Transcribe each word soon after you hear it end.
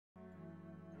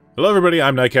Hello everybody,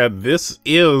 I'm Nightcat. This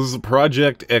is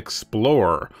Project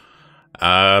Explore.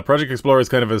 Project Explore is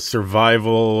kind of a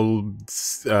survival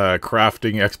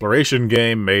crafting exploration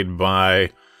game made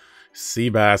by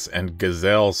Seabass and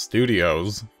Gazelle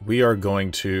Studios. We are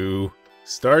going to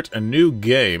start a new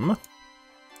game.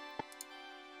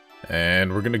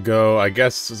 And we're gonna go, I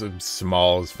guess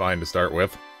small is fine to start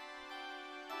with.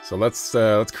 So let's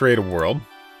create a world.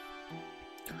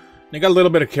 You got a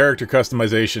little bit of character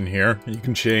customization here. You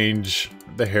can change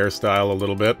the hairstyle a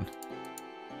little bit.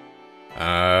 You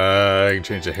can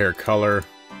change the hair color.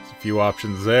 There's a few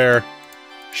options there.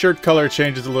 Shirt color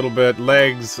changes a little bit.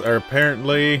 Legs are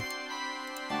apparently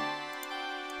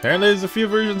there's a few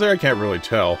versions there. I can't really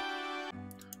tell.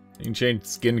 You can change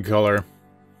skin color.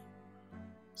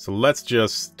 So let's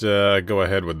just go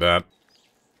ahead with that.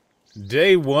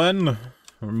 Day 1.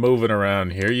 We're moving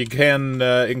around here. You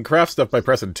can craft stuff by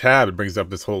pressing tab. It brings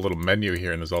up this whole little menu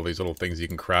here, and there's all these little things you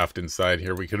can craft inside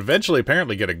here. We could eventually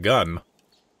apparently get a gun.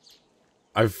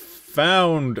 I've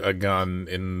found a gun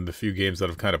in the few games that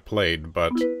I've kind of played,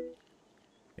 but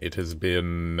it has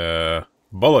been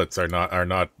bullets are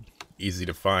not easy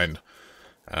to find.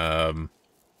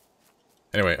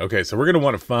 Anyway, okay, so we're gonna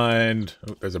want to find.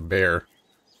 Oh, there's a bear.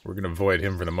 We're gonna avoid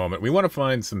him for the moment. We want to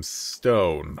find some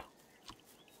stone.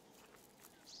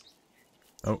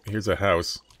 Oh, here's a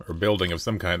house, or a building of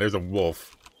some kind. There's a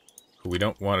wolf, who we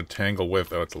don't want to tangle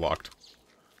with. Oh, it's locked.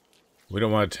 We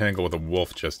don't want to tangle with a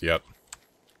wolf just yet.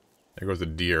 There goes a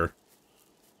deer.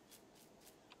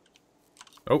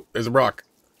 Oh, there's a rock.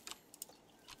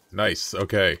 Nice,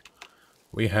 okay.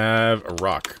 We have a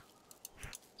rock.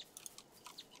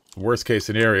 Worst case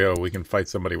scenario, we can fight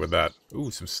somebody with that. Ooh,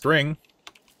 some string.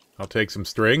 I'll take some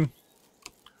string.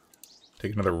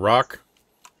 Take another rock.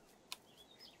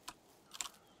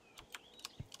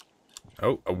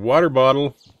 Oh, a water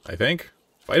bottle, I think.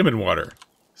 Vitamin water.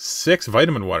 6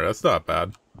 vitamin water, that's not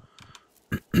bad.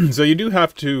 So you do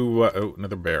have to... oh,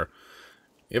 another bear.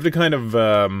 You have to kind of...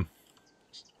 I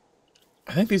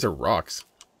think these are rocks.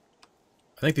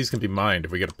 I think these can be mined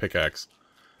if we get a pickaxe.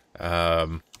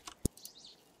 More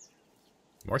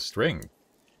string.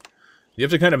 You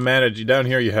have to kind of manage... Down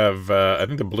here you have... I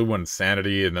think the blue one's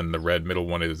sanity, and then the red middle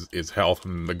one is health,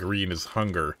 and the green is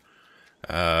hunger.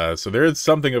 So there is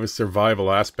something of a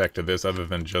survival aspect to this other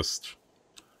than just...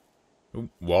 Ooh,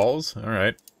 walls?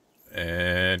 Alright.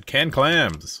 And canned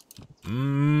clams.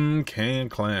 Canned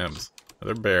clams.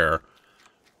 Another bear.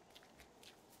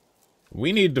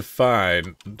 We need to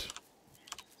find...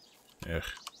 Ugh.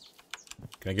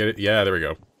 Can I get it? Yeah, there we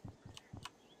go.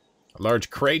 A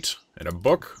large crate and a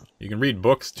book. You can read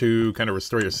books to kind of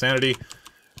restore your sanity.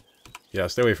 Yeah,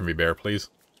 stay away from me, bear, please.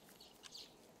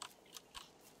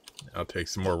 I'll take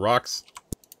some more rocks.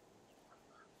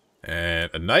 And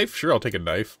a knife? Sure, I'll take a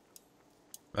knife.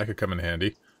 That could come in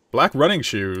handy. Black running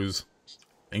shoes.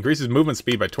 Increases movement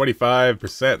speed by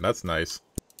 25%. That's nice.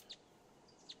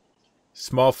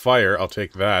 Small fire. I'll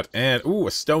take that. And, ooh,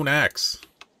 a stone axe.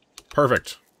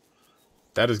 Perfect.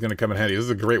 That is going to come in handy. This is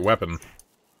a great weapon.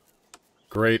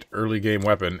 Great early game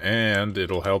weapon. And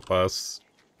it'll help us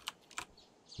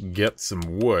get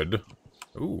some wood.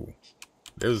 Ooh.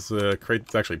 There's a crate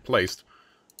that's actually placed.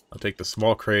 I'll take the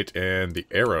small crate and the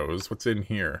arrows. What's in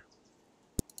here?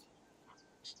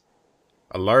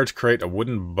 A large crate, a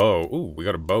wooden bow. Ooh, we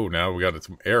got a bow now. We got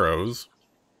some arrows.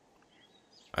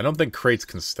 I don't think crates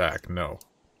can stack, no.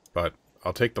 But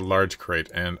I'll take the large crate,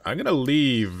 and I'm going to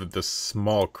leave the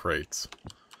small crates.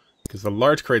 Because the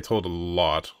large crates hold a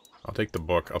lot. I'll take the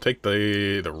book. I'll take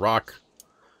the rock.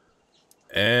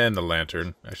 And the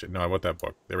lantern. Actually, no, I want that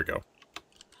book. There we go.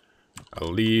 I'll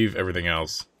leave everything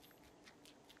else.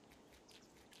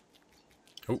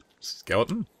 Oh,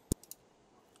 skeleton.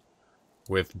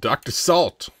 With Dr.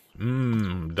 Salt.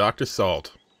 Dr.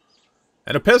 Salt.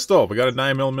 And a pistol. We got a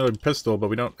 9mm pistol, but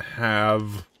we don't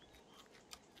have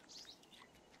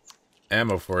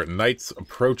ammo for it. Night's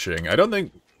approaching. I don't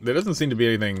think... There doesn't seem to be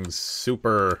anything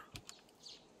super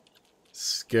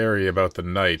scary about the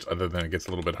night, other than it gets a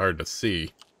little bit hard to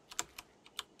see.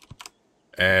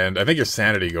 And I think your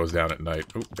sanity goes down at night.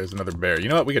 Oop, there's another bear. You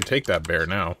know what? We can take that bear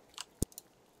now.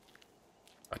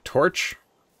 A torch.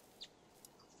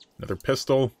 Another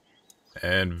pistol.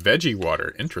 And veggie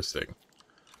water. Interesting.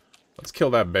 Let's kill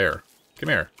that bear. Come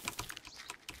here.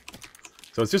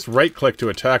 So it's just right-click to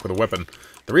attack with a weapon.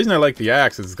 The reason I like the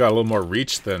axe is it's got a little more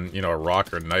reach than, you know, a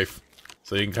rock or a knife.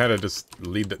 So you can kind of just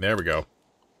lead it. There we go.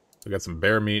 We got some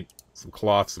bear meat, some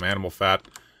cloth, some animal fat.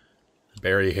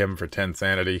 Bury him for 10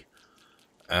 sanity.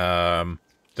 The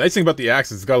nice thing about the axe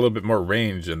is it's got a little bit more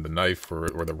range than the knife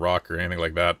or the rock or anything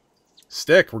like that.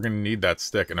 Stick, we're going to need that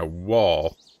stick, and a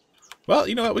wall. Well,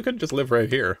 you know what? We could just live right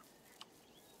here.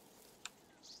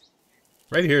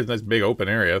 Right here is a nice big open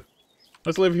area.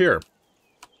 Let's live here.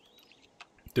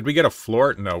 Did we get a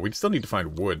floor? No, we still need to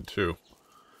find wood, too.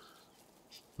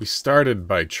 We started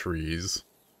by trees.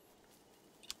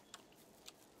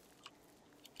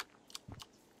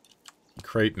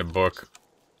 Crate and a book.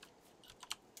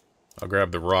 I'll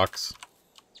grab the rocks.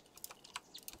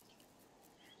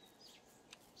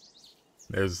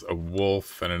 There's a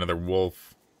wolf and another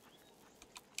wolf.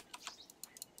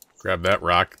 Grab that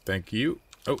rock. Thank you.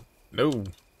 Oh, no.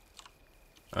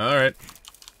 Alright.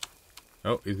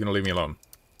 Oh, he's gonna leave me alone.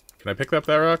 Can I pick up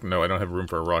that rock? No, I don't have room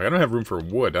for a rock. I don't have room for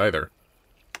wood, either.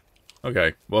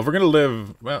 Okay. Well, if we're gonna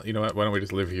live... Well, you know what? Why don't we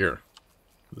just live here?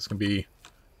 This can be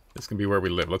where we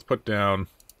live. Let's put down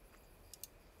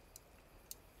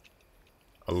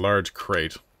a large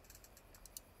crate.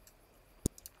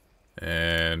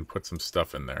 And put some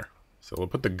stuff in there. So we'll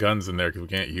put the guns in there because we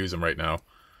can't use them right now.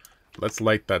 Let's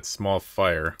light that small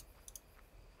fire.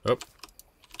 Oh.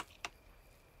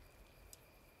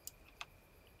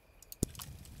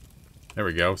 There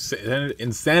we go.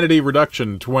 Insanity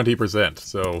reduction 20%.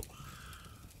 So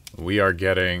we are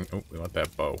getting... Oh, we want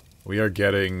that bow. We are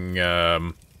getting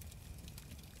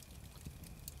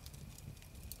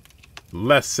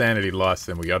less sanity loss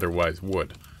than we otherwise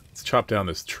would. Let's chop down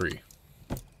this tree.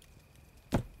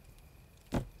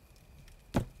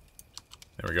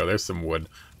 There we go, there's some wood.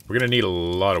 We're gonna need a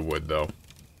lot of wood, though.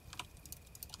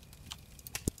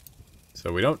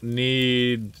 So we don't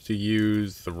need to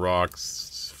use the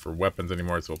rocks for weapons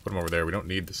anymore, so we'll put them over there. We don't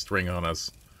need the string on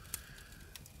us.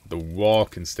 The wall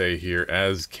can stay here,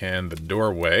 as can the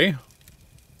doorway.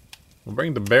 We'll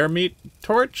bring the bear meat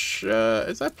torch.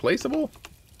 Is that placeable?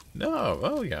 No.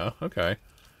 Oh, yeah. Okay.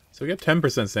 So we get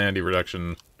 10% sanity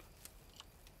reduction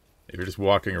if you're just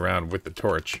walking around with the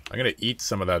torch. I'm going to eat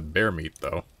some of that bear meat,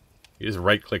 though. You just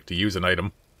right-click to use an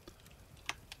item.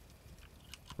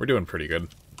 We're doing pretty good.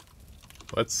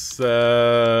 Let's,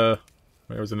 there's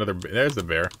another... There's the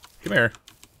bear. Come here.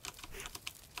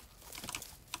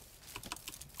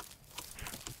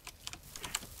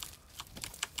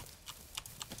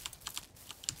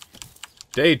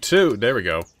 Day 2. There we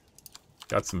go.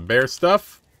 Got some bear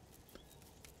stuff.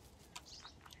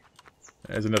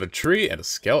 There's another tree and a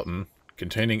skeleton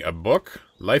containing a book,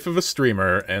 Life of a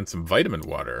Streamer, and some vitamin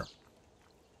water.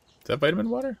 Is that vitamin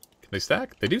water? Can they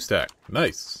stack? They do stack.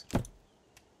 Nice.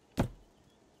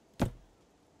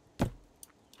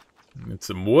 And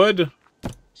some wood.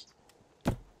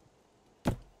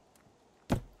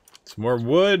 Some more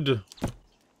wood.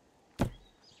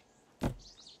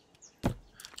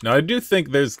 Now, I do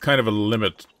think there's kind of a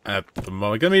limit at the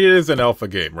moment. I mean, it is an alpha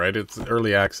game, right? It's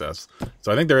early access.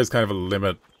 So I think there is kind of a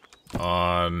limit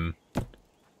on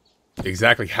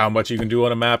exactly how much you can do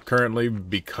on a map currently,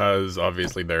 because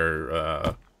obviously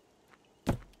they're,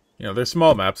 you know, they're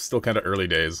small maps, still kind of early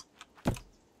days.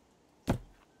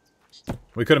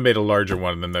 We could have made a larger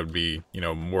one, and then that would be, you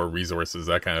know, more resources,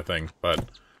 that kind of thing. But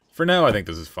for now, I think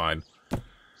this is fine.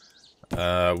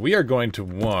 We are going to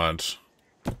want,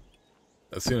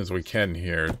 as soon as we can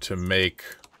here, to make,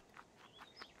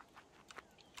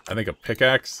 I think, a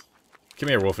pickaxe. Come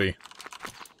here, Wolfie.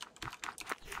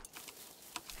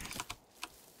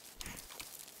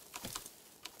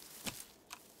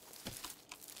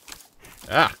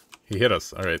 Ah! He hit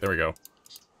us. Alright, there we go.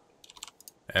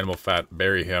 Animal fat,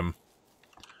 bury him.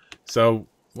 So,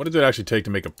 what does it actually take to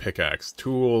make a pickaxe?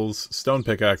 Tools, stone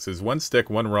pickaxes, 1 stick,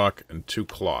 1 rock, and 2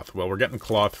 cloth. Well, we're getting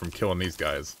cloth from killing these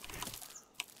guys.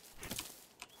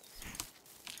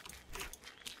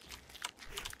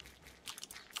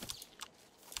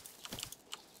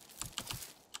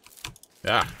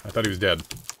 Ah, I thought he was dead.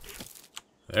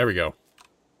 There we go.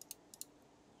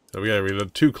 So we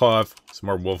got 2 cloth, some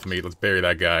more wolf meat. Let's bury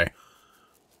that guy.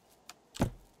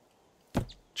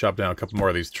 Chop down a couple more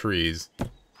of these trees.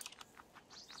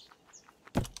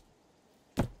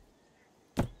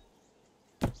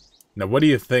 Now, what do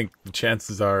you think the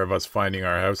chances are of us finding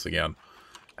our house again?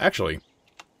 Actually,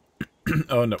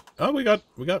 oh no. Oh, we got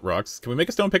rocks. Can we make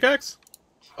a stone pickaxe?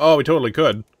 Oh, we totally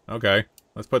could. Okay,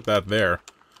 let's put that there.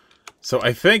 So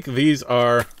I think these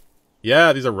are...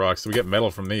 Yeah, these are rocks, so we get metal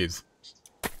from these.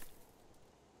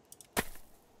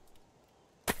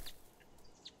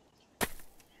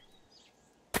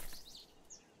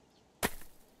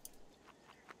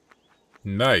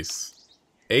 Nice.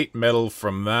 8 metal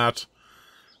from that.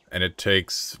 And it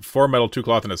takes 4 metal, 2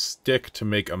 cloth, and a stick to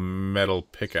make a metal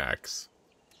pickaxe.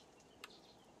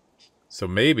 So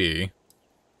maybe...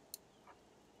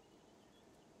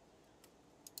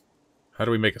 How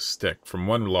do we make a stick? From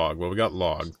 1 log. Well, we got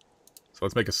log. So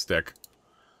let's make a stick.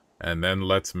 And then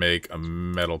let's make a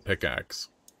metal pickaxe.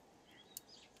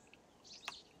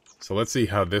 So let's see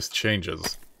how this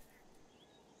changes.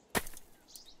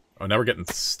 Oh, now we're getting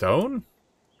stone?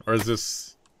 Or is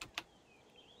this...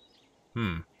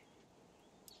 I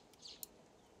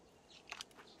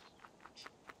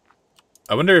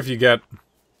wonder if you get...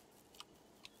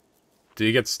 Do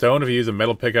you get stone if you use a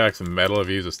metal pickaxe and metal if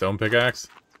you use a stone pickaxe?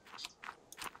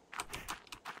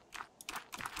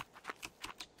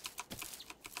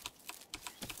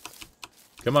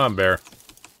 Come on, bear.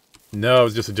 No,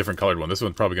 it's just a different colored one. This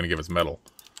one's probably going to give us metal.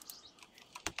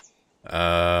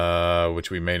 Which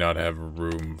we may not have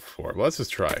room for. Well, let's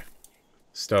just try.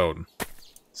 Stone.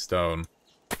 Stone.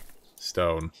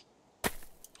 Stone.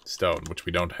 Stone. Which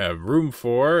we don't have room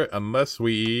for unless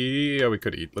we... Yeah, we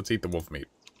could eat. Let's eat the wolf meat.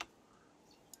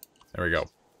 There we go.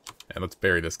 And let's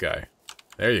bury this guy.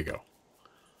 There you go.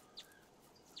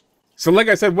 So like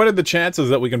I said, what are the chances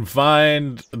that we can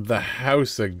find the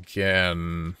house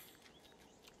again?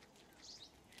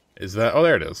 Is that... Oh,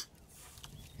 there it is.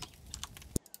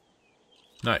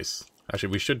 Nice.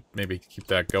 Actually, we should maybe keep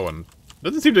that going.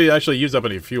 Doesn't seem to actually use up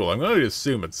any fuel. I'm going to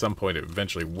assume at some point it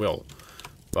eventually will.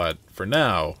 But for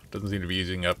now, it doesn't seem to be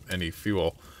using up any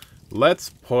fuel. Let's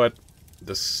put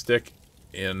the stick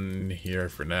in here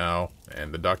for now.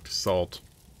 And the Dr. Salt.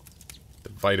 The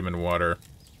vitamin water.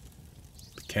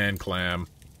 The canned clam.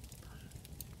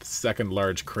 The second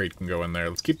large crate can go in there.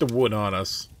 Let's keep the wood on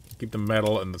us. Keep the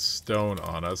metal and the stone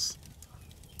on us.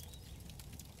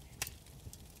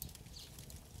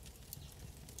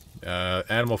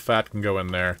 Animal fat can go in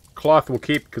there. Cloth we'll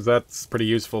keep because that's pretty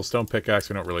useful. Stone pickaxe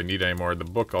we don't really need anymore. The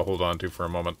book I'll hold on to for a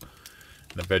moment.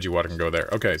 And the veggie water can go there.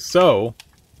 Okay, so...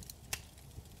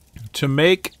 To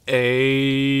make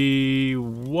a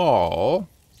wall...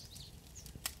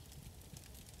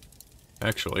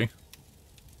 Actually...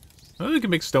 Well, we can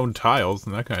make stone tiles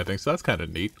and that kind of thing, so that's kind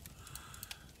of neat.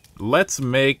 Let's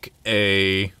make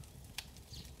a...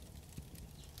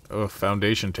 Oh,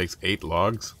 foundation takes 8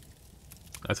 logs.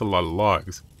 That's a lot of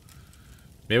logs.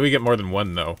 Maybe we get more than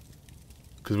one, though.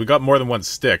 Because we got more than one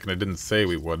stick, and it didn't say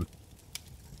we would.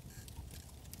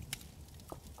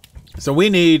 So we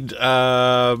need,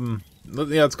 yeah,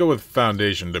 let's go with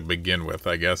foundation to begin with,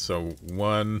 I guess. So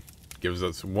 1 gives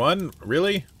us 1?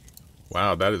 Really?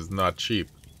 Wow, that is not cheap.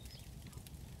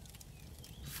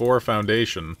 4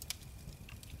 foundation.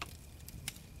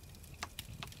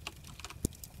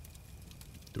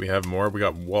 Do we have more? We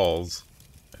got walls.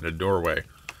 And a doorway.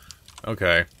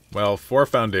 Okay. Well, 4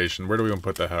 foundation. Where do we want to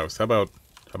put the house? How about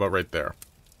right there?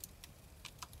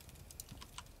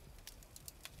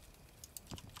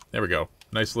 There we go.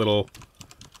 Nice little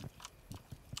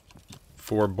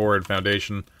 4-board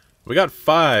foundation. We got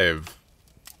 5.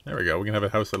 There we go. We can have a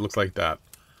house that looks like that.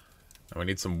 And we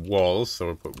need some walls, so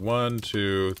we'll put 1,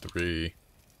 2, 3,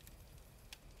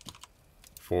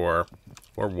 4.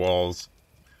 4 walls.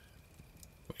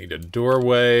 We need a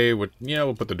doorway. Yeah,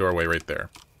 we'll put the doorway right there.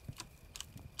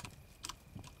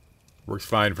 Works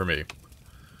fine for me.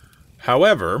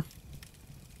 However,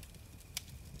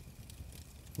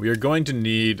 we are going to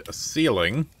need a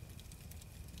ceiling.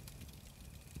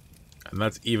 And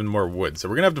that's even more wood. So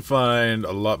we're going to have to find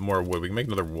a lot more wood. We can make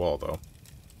another wall, though.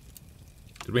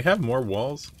 Did we have more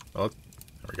walls? Oh,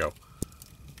 there we go.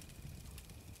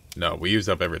 No, we used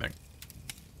up everything.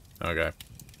 Okay.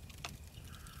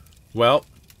 Well,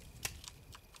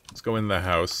 let's go in the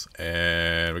house.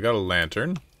 And we got a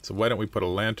lantern. So why don't we put a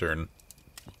lantern?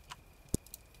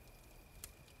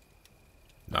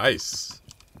 Nice.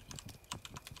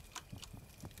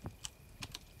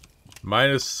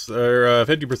 Minus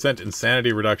 50%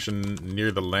 insanity reduction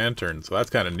near the lantern. So that's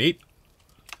kind of neat.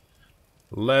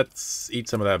 Let's eat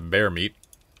some of that bear meat.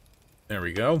 There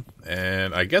we go.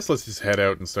 And I guess let's just head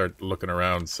out and start looking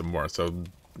around some more. So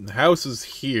the house is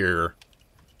here.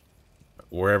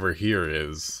 Wherever here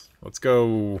is. Let's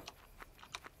go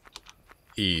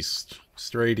east.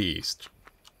 Straight east.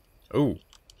 Oh.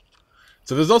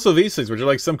 So there's also these things, which are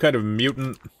like some kind of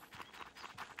mutant...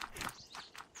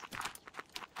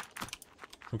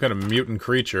 Some kind of mutant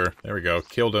creature. There we go.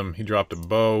 Killed him. He dropped a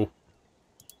bow.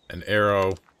 An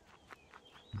arrow.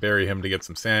 Bury him to get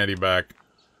some sanity back.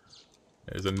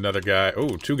 There's another guy.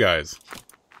 Oh, 2 guys.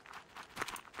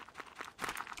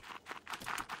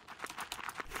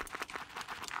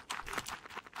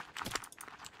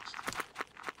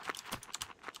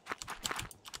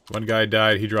 One guy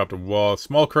died. He dropped a wall.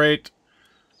 Small crate.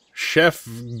 Chef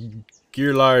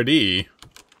Guirlardi.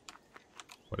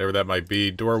 Whatever that might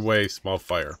be. Doorway. Small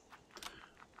fire.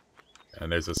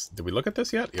 And there's this... Did we look at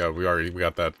this yet? Yeah, we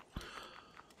got that.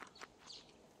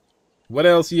 What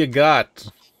else you got?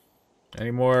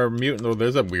 Any more mutant? Oh,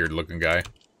 there's a weird looking guy.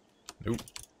 Nope.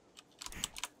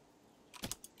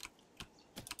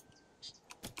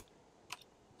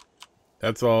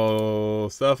 That's all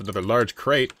stuff. Another large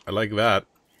crate. I like that.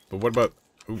 But what about...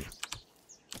 Ooh.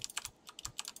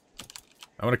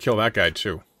 I want to kill that guy,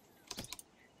 too.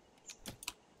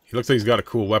 He looks like he's got a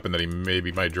cool weapon that he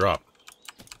maybe might drop.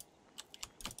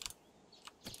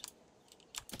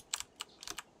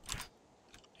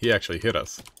 He actually hit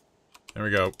us. There we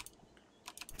go.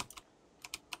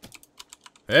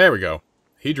 There we go.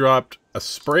 He dropped a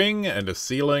spring and a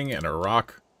ceiling and a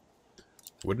rock.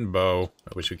 Wooden bow,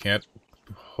 which we can't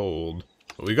hold.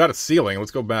 But we got a ceiling.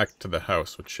 Let's go back to the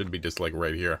house, which should be just like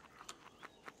right here.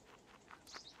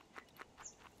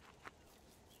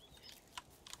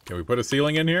 Can we put a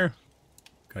ceiling in here?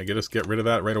 Can I get rid of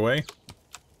that right away?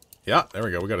 Yeah, there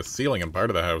we go. We got a ceiling in part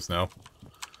of the house now.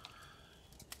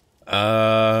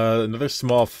 Another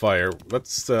small fire.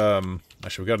 Let's,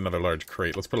 actually, we got another large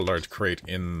crate. Let's put a large crate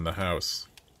in the house.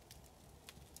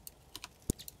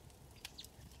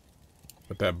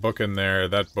 Put that book in there,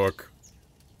 that book.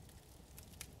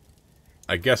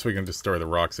 I guess we can just store the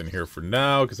rocks in here for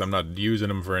now, because I'm not using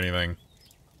them for anything.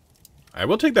 I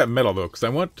will take that metal, though, because I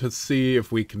want to see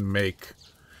if we can make...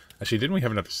 Actually, didn't we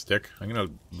have another stick? I'm going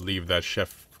to leave that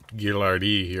Chef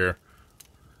Guillardy here.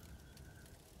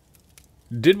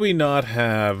 Did we not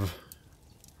have...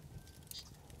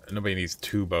 Nobody needs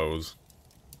 2 bows.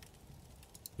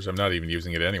 Which I'm not even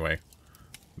using it anyway.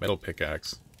 Metal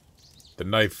pickaxe. The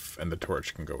knife and the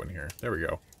torch can go in here. There we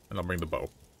go. And I'll bring the bow.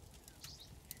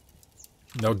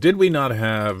 Now, did we not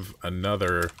have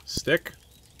another stick?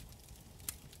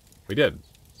 We did.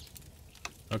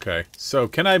 Okay, so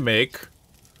can I make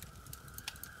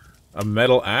a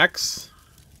metal axe?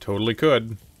 Totally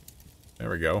could. There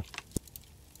we go.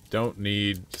 Don't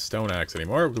need stone axe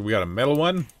anymore. We got a metal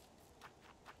one.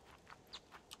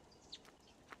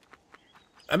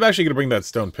 I'm actually gonna bring that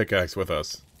stone pickaxe with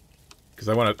us, because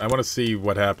I want to see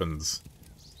what happens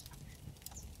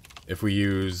if we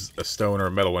use a stone or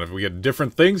a metal one. If we get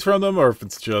different things from them, or if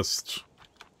it's just,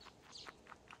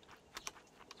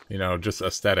 you know, just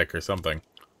aesthetic or something.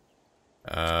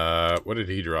 What did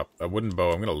he drop? A wooden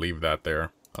bow. I'm gonna leave that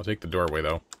there. I'll take the doorway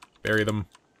though. Bury them.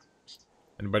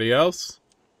 Anybody else?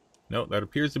 No, that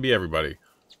appears to be everybody.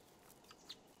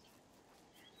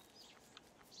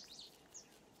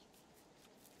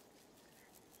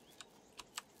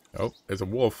 Oh, there's a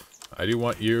wolf. I do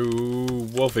want you,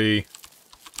 Wolfie.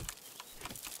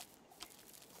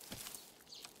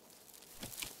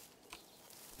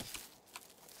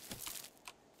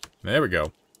 There we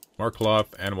go. More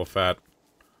cloth, animal fat,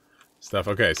 stuff.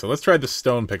 Okay, so let's try the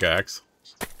stone pickaxe.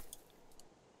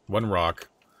 1 rock.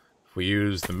 If we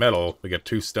use the metal, we get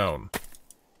 2 stone.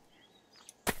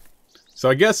 So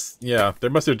I guess, yeah, there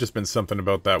must have just been something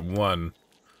about that one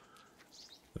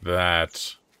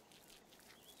that...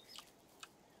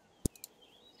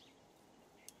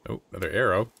 Oh, another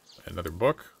arrow, another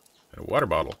book, and a water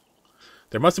bottle.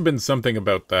 There must have been something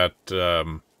about that,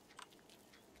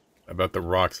 about the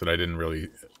rocks that I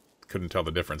couldn't tell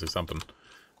the difference or something.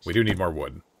 We do need more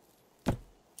wood.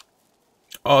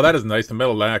 Oh, that is nice. The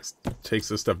metal axe takes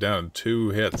this stuff down in 2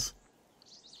 hits.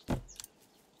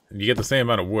 And you get the same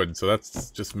amount of wood, so that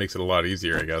just makes it a lot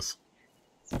easier, I guess.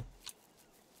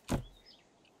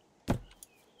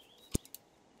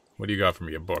 What do you got for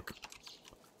me? A book.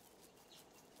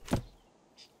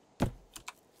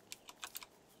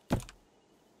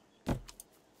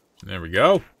 There we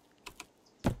go.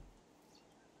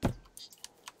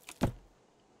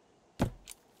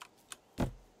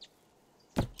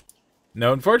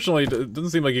 Now, unfortunately, it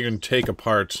doesn't seem like you can take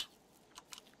apart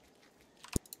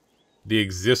the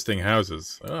existing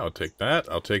houses. Oh, I'll take that.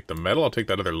 I'll take the metal. I'll take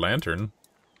that other lantern.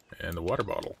 And the water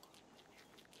bottle.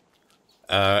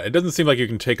 It doesn't seem like you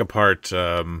can take apart,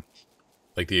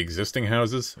 like, the existing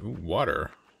houses. Ooh,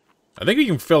 water. I think you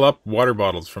can fill up water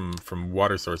bottles from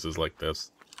water sources like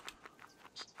this.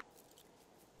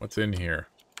 What's in here?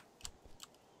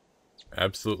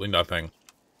 Absolutely nothing.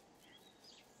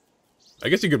 I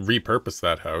guess you could repurpose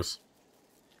that house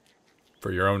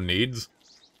for your own needs.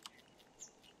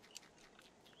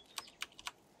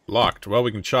 Locked. Well,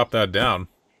 we can chop that down.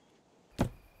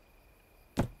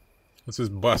 Let's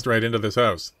just bust right into this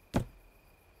house.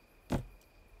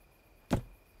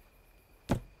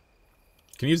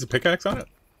 Can you use the pickaxe on it?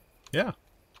 Yeah,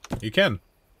 you can.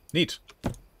 Neat.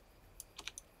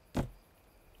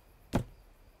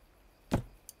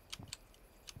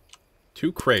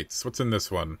 Two crates. What's in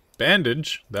this one?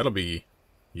 Bandage. That'll be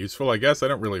useful, I guess. I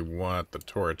don't really want the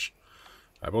torch.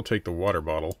 I will take the water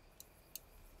bottle.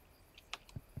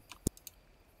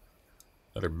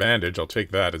 Another bandage, I'll take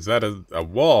that. Is that a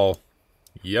wall?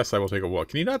 Yes, I will take a wall.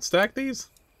 Can you not stack these?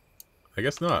 I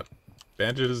guess not.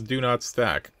 Bandages do not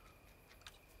stack.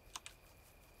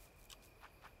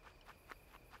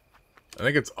 I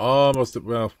think it's almost...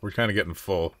 Well, we're kind of getting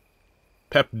full.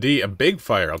 Pep D, a big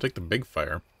fire. I'll take the big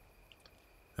fire.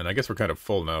 And I guess we're kind of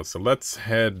full now, so let's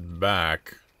head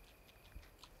back.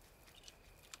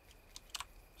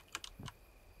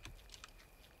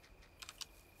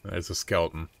 There's a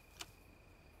skeleton.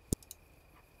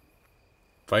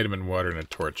 Vitamin water and a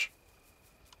torch.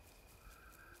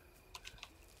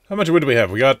 How much wood do we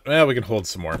have? We got... Well, we can hold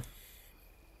some more.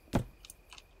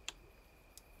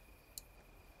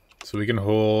 So we can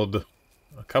hold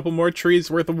a couple more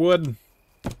trees worth of wood.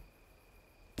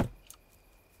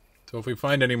 So if we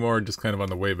find any more just kind of on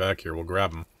the way back here, we'll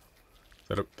grab them.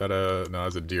 No,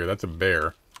 that's a deer. That's a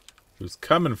bear. Who's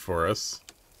coming for us.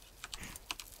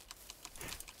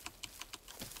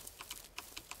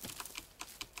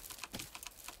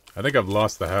 I think I've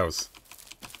lost the house.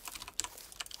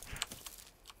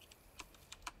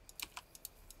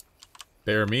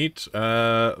 Bear meat.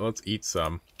 Let's eat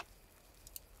some.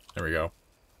 There we go.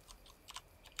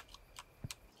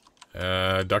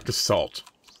 Dr. Salt.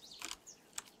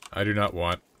 I do not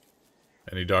want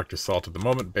any Dr. Salt at the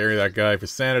moment. Bury that guy for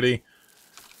sanity.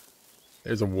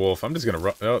 There's a wolf. I'm just gonna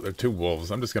run. Oh, there are two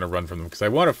wolves. I'm just gonna run from them because I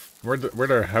want to.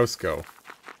 Where'd our house go?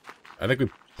 I think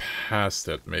we passed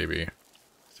it. Maybe.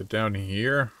 Is it down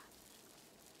here?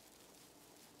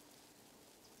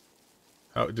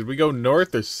 How did we go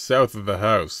north or south of the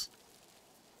house?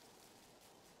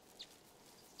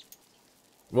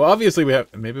 Well, obviously we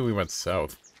have... Maybe we went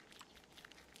south.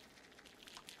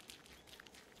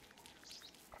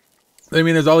 I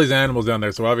mean, there's all these animals down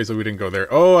there, so obviously we didn't go there.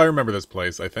 Oh, I remember this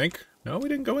place, I think. No, we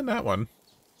didn't go in that one.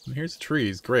 And here's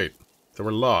trees. Great. So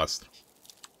we're lost.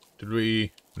 Did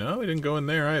we... No, we didn't go in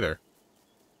there either.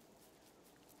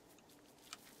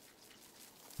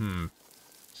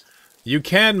 You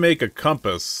can make a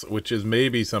compass, which is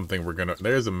maybe something we're gonna...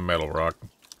 There's a metal rock.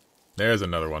 There's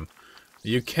another one.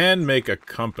 You can make a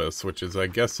compass, which is, I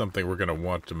guess, something we're gonna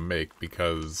want to make,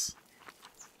 because...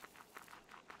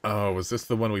 Oh, was this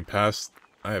the one we passed?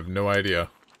 I have no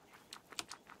idea.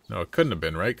 No, it couldn't have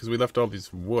been, right? Because we left all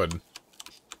these wood.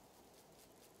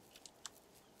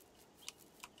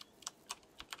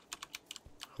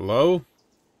 Hello?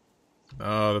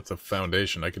 Oh, that's a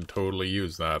foundation. I can totally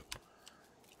use that.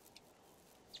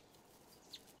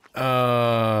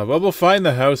 Well, we'll find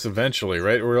the house eventually,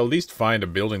 right? Or at least find a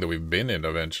building that we've been in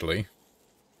eventually.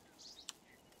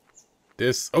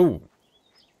 This... Oh!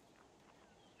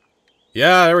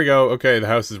 Yeah, there we go. Okay, the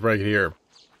house is right here.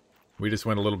 We just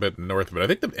went a little bit north of it. I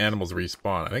think the animals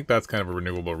respawn. I think that's kind of a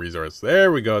renewable resource.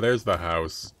 There we go. There's the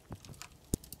house.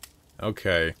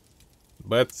 Okay.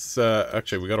 Let's,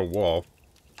 actually, we got a wall.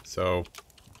 So...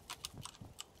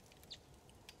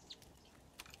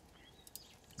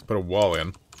 put a wall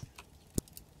in.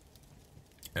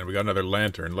 And we got another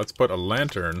lantern. Let's put a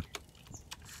lantern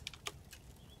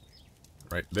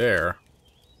right there.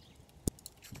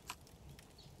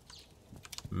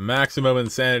 Maximum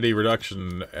insanity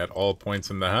reduction at all points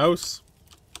in the house.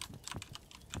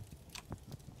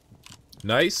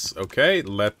 Nice. Okay,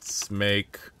 let's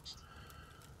make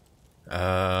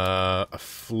a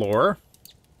floor.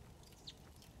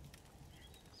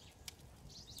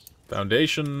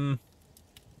 Foundation.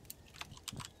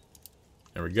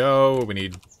 There we go. We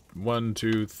need 1,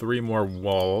 2, 3 more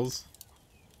walls.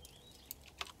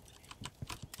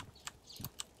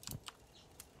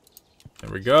 There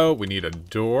we go. We need a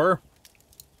door.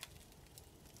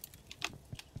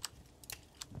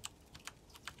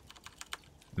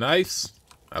 Nice.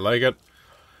 I like it.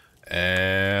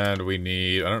 And we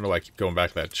need... I don't know why I keep going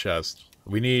back to that chest.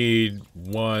 We need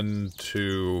 1,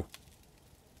 2,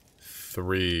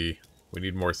 3. We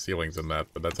need more ceilings than that,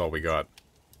 but that's all we got.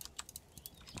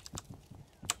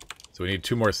 So we need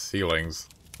 2 more ceilings.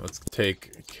 Let's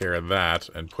take care of that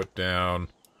and put down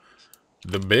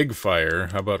the big fire.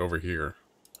 How about over here?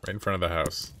 Right in front of the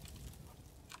house.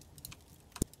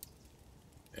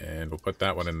 And we'll put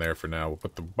that one in there for now. We'll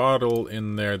put the bottle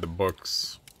in there, the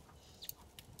books.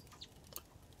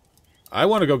 I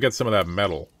want to go get some of that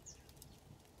metal.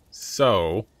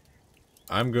 So,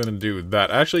 I'm going to do that.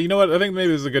 Actually, you know what? I think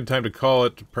maybe this is a good time to call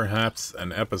it perhaps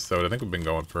an episode. I think we've been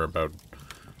going for about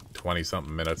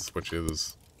 20-something minutes, which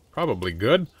is probably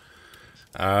good.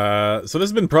 So this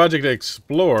has been Project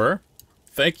Explore.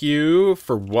 Thank you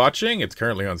for watching. It's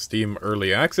currently on Steam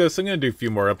Early Access. I'm going to do a few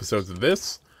more episodes of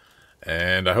this.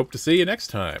 And I hope to see you next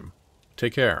time.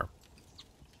 Take care.